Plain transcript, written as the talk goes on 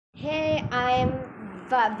I'm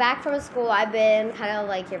back from school. I've been kind of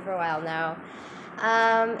like here for a while now.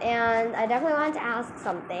 And I definitely wanted to ask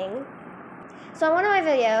something. So in one of my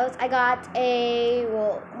videos, I got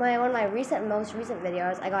one of my most recent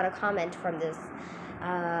videos, I got a comment from this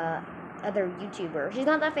other YouTuber. She's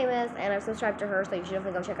not that famous, and I'm subscribed to her, so you should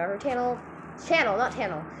definitely go check out her channel,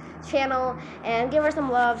 and give her some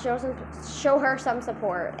love, show her some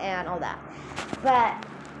support, and all that. But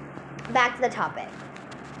back to the topic.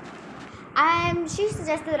 She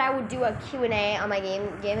suggested that I would do a Q&A on my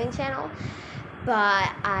gaming channel, but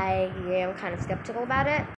I am kind of skeptical about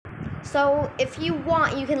it. So if you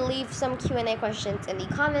want, you can leave some Q&A questions in the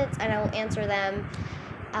comments, and I will answer them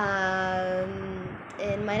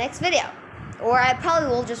in my next video. Or I probably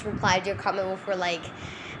will just reply to your comment for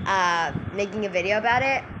making a video about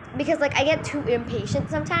it, because I get too impatient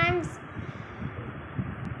sometimes.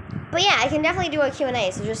 But yeah, I can definitely do a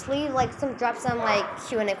Q&A, so just leave drop some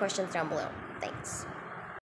Q&A questions down below. Thanks.